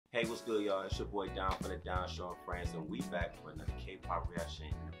Hey, what's good, y'all? It's your boy Don from the Don Show and Friends, and we back for another K-pop reaction.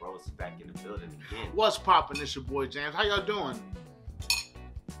 And the bros is back in the building again. What's poppin'? It's your boy James. How y'all doing?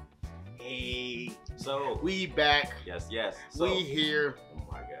 Hey, So we back. yes. So, We here. Oh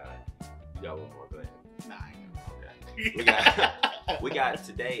my God, you got one more. Go ahead. Nah, Okay. We got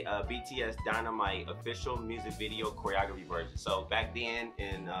today BTS Dynamite official music video choreography version. So back then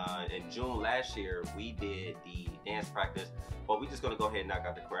in June last year, we did the dance practice, but we're just gonna go ahead and knock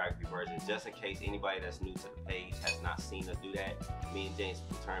out the choreography version just in case anybody that's new to the page has not seen us do that. Me and James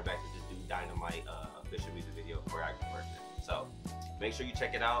will turn back to just do Dynamite official music video choreography version. So make sure you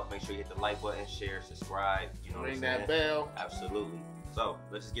check it out. Make sure you hit the like button, share, subscribe. You know, ring what I'm that saying? bell. Absolutely. So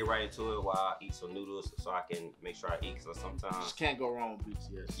let's just get right into it while I eat some noodles so I can make sure I eat, because sometimes Just can't go wrong with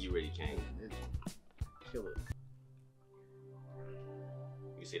BTS. you really can't. Kill it.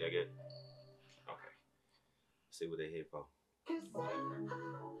 You see that good? Okay. Let's see what they hit for.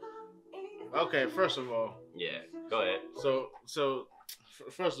 Okay, first of all. Yeah, go ahead. So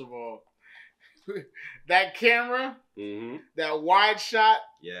first of all, that camera, that wide shot,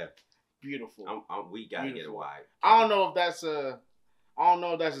 Yeah, beautiful. we gotta get it Beautiful. wide. I don't know if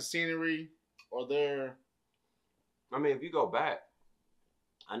that's a scenery or there. I mean, if you go back,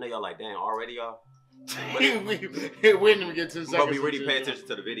 I know y'all like, damn, already y'all. we didn't even get 10 seconds. But we really pay attention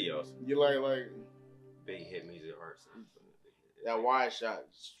to the videos. You like Big hit music hurts. that wide shot.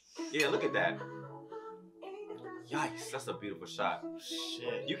 Yeah, look at that. Yikes, that's a beautiful shot.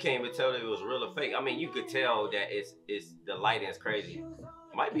 Shit. You can't even tell that it was real or fake. I mean, you could tell that it's the lighting is crazy.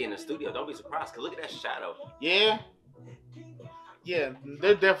 Might be in the studio. Don't be surprised, cause look at that shadow. Yeah. Yeah,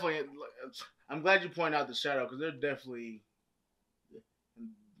 they're definitely. I'm glad you pointed out the shadow, because they're definitely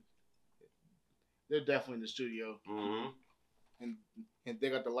in the studio, and they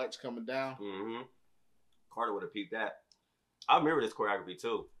got the lights coming down. Carter would have peeped that. I remember this choreography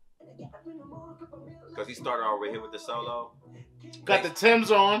too, because he started over here with the solo. Got the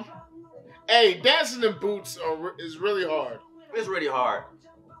Timbs on. Hey, dancing in boots is really hard. It's really hard,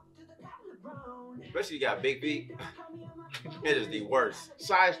 especially you got big feet. It is the worst.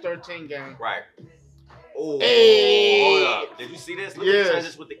 Size 13 gang. Right. Oh, hey. Hold up. Did you see this? Look at the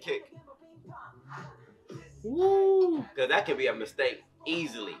transition with the kick. Woo. Because that could be a mistake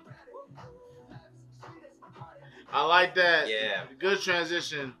easily. I like that. Yeah. Good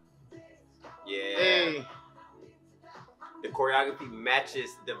transition. Yeah. Hey. The choreography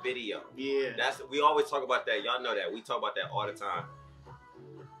matches the video. Yeah. We always talk about that. Y'all know that. We talk about that all the time.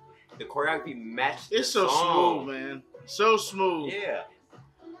 The choreography matched the so song. smooth, man. So smooth. Yeah.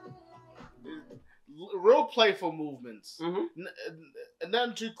 Real playful movements.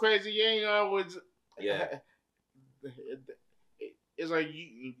 Nothing too crazy. You ain't always. Yeah. It's like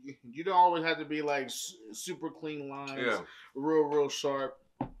you don't always have to be like super clean lines. Yeah. Real sharp.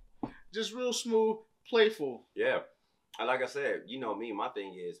 Just real smooth, playful. Yeah. And like I said, you know me, my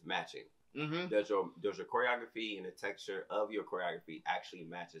thing is matching. Does your choreography and the texture of your choreography actually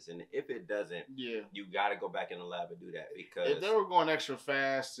matches? And if it doesn't, you got to go back in the lab and do that, because if they were going extra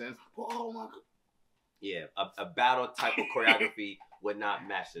fast and oh my god, yeah, a battle type of choreography would not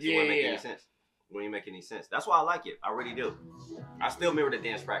match this. It wouldn't make any sense. It wouldn't make any sense. That's why I like it. I really do. I still remember the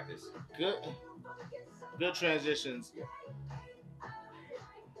dance practice. Good transitions.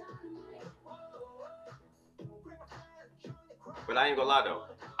 But I ain't gonna lie though,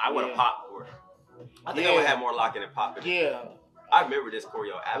 I would have popped for it. I think I would have more locking and popping. Yeah. I remember this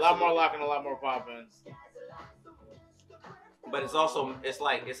choreo. Absolutely. A lot more locking, a lot more popping. But it's also,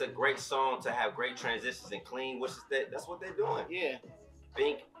 it's a great song to have great transitions and clean, which is that's what they're doing. Yeah.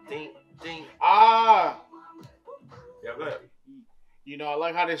 Think, think, think. Ah. Yeah, go ahead. You know, I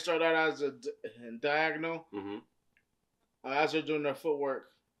like how they start out as a diagonal. As they're doing their footwork,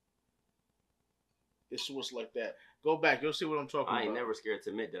 it's what's like that. Go back, you'll see what I'm talking about. I ain't never scared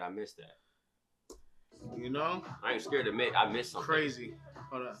to admit that I missed that. You know? I ain't scared to admit I missed something. Crazy.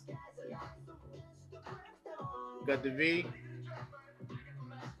 Hold on. Got the V.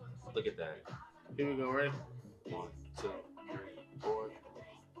 Look at that. Here we go, ready? 1, 2, 3, 4.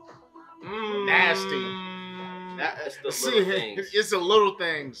 Nasty. It's the little things. It's the little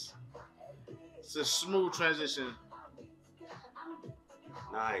things. It's a smooth transition.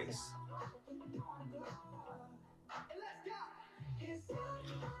 Nice.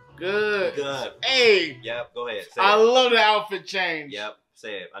 Good. Hey. Yep. Go ahead. Say I it. love the outfit change. Yep.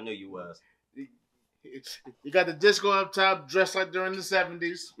 Say it. I knew you was. You got the disco up top, dressed like during the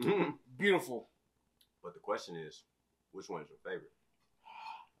 70s. Beautiful. But the question is, which one is your favorite?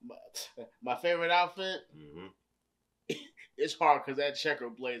 My favorite outfit? It's hard because that checker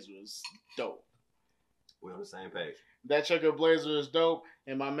blazer is dope. We're on the same page. That checker blazer is dope,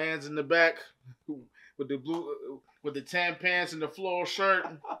 and my man's in the back with the with the tan pants and the floral shirt.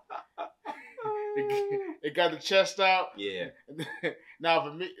 It got the chest out. Yeah. Now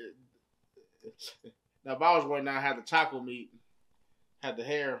for me, now if I was wearing that, I had the taco meat, had the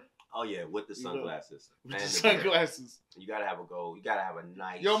hair. Oh yeah, with the sunglasses. With the sunglasses. You gotta have a goal. You gotta have a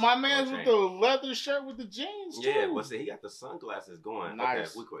nice. Yo, my man's with the leather shirt with the jeans too. Yeah, but see, he got the sunglasses going.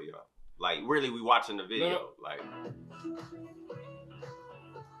 Nice. Okay, we quit, y'all. Like really, we watching the video. No. Like.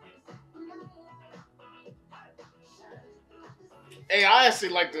 Hey, I actually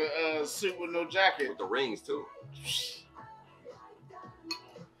like the suit with no jacket. With the rings too.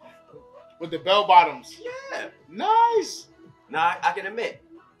 With the bell bottoms. Yeah. Nice. Now I can admit,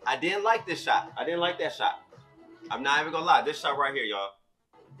 I didn't like this shot. I didn't like that shot. I'm not even gonna lie. This shot right here, y'all.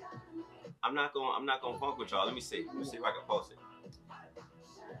 I'm not gonna funk with y'all. Let me see. Let me see if I can post it.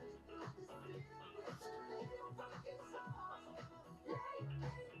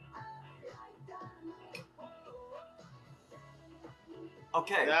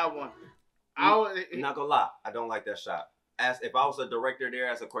 Okay. That one. I'm not gonna lie. I don't like that shot. As if I was a director there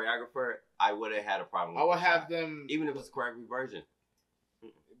as a choreographer, I would have had a problem with I would have shot. them, even if it's a choreography version.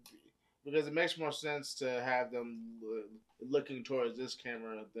 Because it makes more sense to have them looking towards this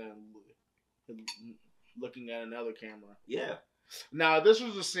camera than looking at another camera. Yeah. Now, this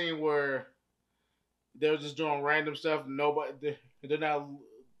was a scene where they were just doing random stuff. Nobody, they're not.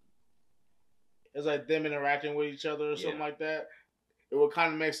 It's like them interacting with each other or something like that. It would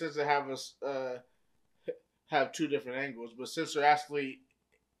kind of make sense to have us have two different angles, but since they're actually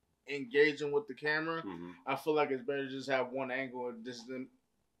engaging with the camera, I feel like it's better to just have one angle and just them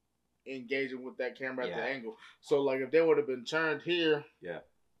engaging with that camera at the angle. So, like, if they would have been turned here,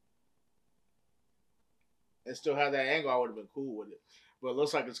 and still have that angle, I would have been cool with it. But it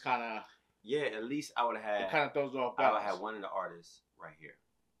looks like it's kind of at least I would have had. It kind of throws off I balance. would have had one of the artists right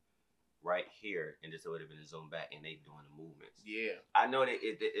here, and this would have been a zoom back, and they doing the movements. Yeah, I know that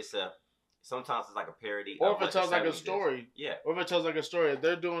it's a. Sometimes it's like a parody. Or if it tells like a story. Yeah. Or if it tells like a story.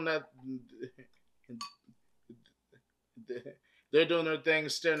 They're doing that. They're doing their thing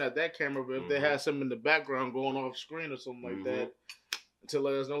staring at that camera, but if they had something in the background going off screen or something like that, to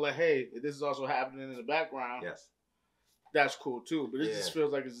let us know, like, hey, this is also happening in the background. Yes. That's cool too. But it just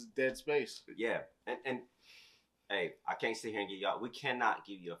feels like it's dead space. Yeah. And hey, I can't sit here and give y'all. We cannot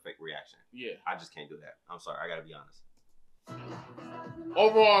give you a fake reaction. Yeah. I just can't do that. I'm sorry. I gotta be honest.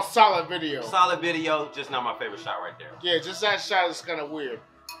 Overall, solid video. Solid video. Just not my favorite shot right there. Yeah, just that shot is kind of weird.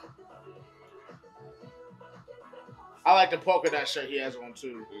 I like the polka dot shirt he has on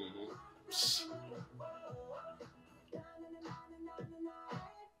too.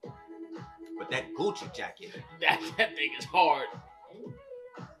 But that Gucci jacket. That thing is hard.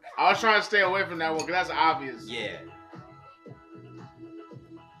 I was trying to stay away from that one because that's obvious. Yeah.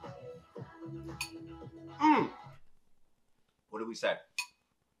 What did we say?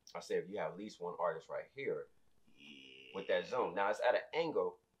 I said if you have at least one artist right here with that zone. Now it's at an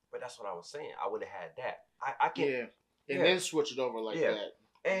angle, but that's what I was saying. I would have had that. I can and then switch it over like that.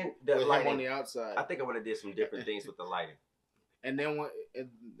 And the lighting on the outside. I think I would have did some different things with the lighting. And then when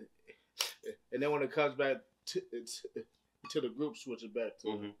it comes back to the group, switch it back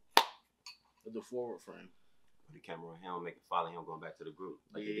to the forward frame. Put the camera on him, make it follow him going back to the group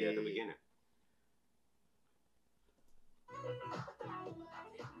like you did at the beginning.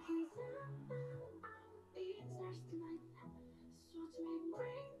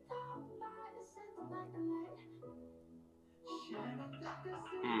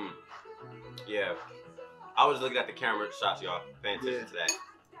 Yeah. I was looking at the camera shots, y'all. Paying attention to that.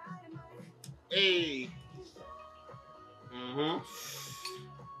 Hey.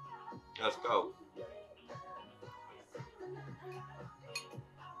 Let's go.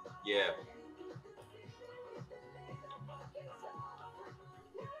 Yeah.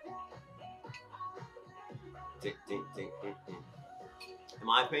 Tick, tick, tick, in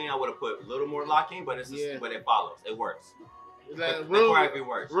my opinion, I would have put a little more locking, but but it follows. It works. Like the choreography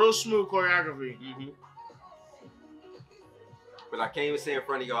works. Real smooth choreography. But I can't even say in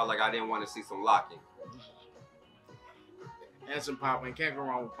front of y'all like I didn't want to see some locking. And some popping. Can't go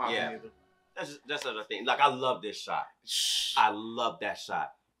wrong with popping either. That's another thing. Like, I love this shot. I love that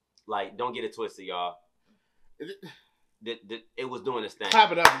shot. Like, don't get it twisted, y'all. It was doing its thing.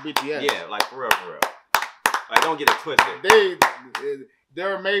 Clap it up for BTS. Yeah, like, for real, for real. Like, don't get it twisted.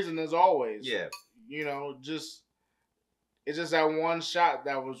 They're amazing as always. Yeah. You know, it's just that one shot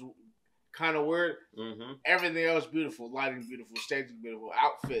that was kind of weird. Everything else beautiful. Lighting beautiful. Staging beautiful.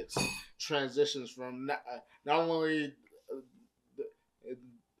 Outfits. Transitions from not only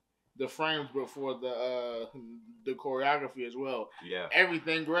the frames, but for the choreography as well. Yeah.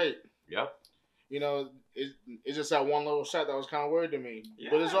 Everything great. Yep. You know, it's just that one little shot that was kind of weird to me. Yeah.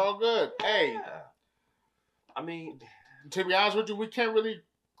 But it's all good. Hey. Yeah. I mean, to be honest with you, we can't really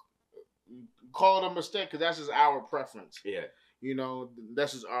call it a mistake because that's just our preference. Yeah. You know,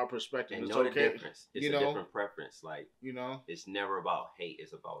 that's just our perspective. And it's know okay. the difference. It's a different preference. Like, you know, it's never about hate.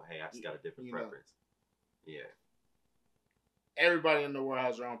 It's about, hey, I just got a different preference. Yeah. Everybody in the world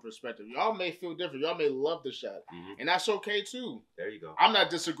has their own perspective. Y'all may feel different. Y'all may love the shot. Mm-hmm. And that's okay, too. There you go. I'm not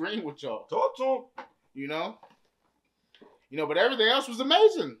disagreeing with y'all. Talk to them. You know? But everything else was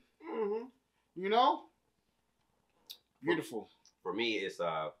amazing. Mm-hmm. You know? Beautiful. For me, it's,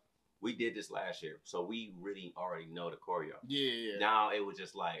 we did this last year, so we really already know the choreo. Yeah. Now it was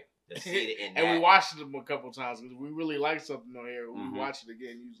just like, to see it in and we watched them a couple times because we really like something on here. We watch it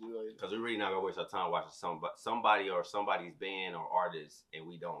again usually. Because we're really not going to waste our time watching somebody or somebody's band or artist and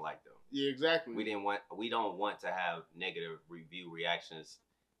we don't like them. Yeah, exactly. We don't want to have negative review reactions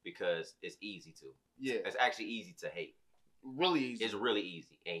because it's easy to. Yeah. It's actually easy to hate. Really easy. It's really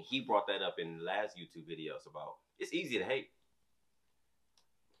easy. And he brought that up in the last YouTube videos about it's easy to hate.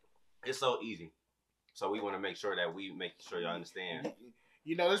 It's so easy. So we want to make sure that we make sure y'all understand.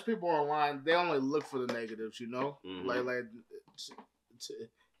 You know, there's people online, they only look for the negatives, you know? Mm-hmm. Like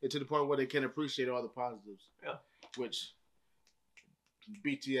to the point where they can appreciate all the positives. Yeah. Which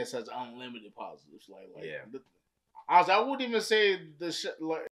BTS has unlimited positives. yeah. I wouldn't even say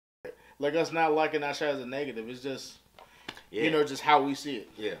like us not liking our shot as a negative. It's just, just how we see it.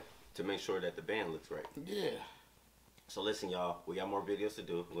 Yeah. To make sure that the band looks right. Yeah. So listen, y'all, we got more videos to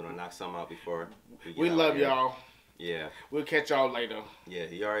do. We're going to knock some out before we love y'all. Yeah. We'll catch y'all later. Yeah,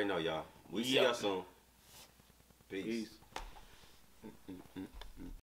 you already know, y'all. We see y'all soon. Peace.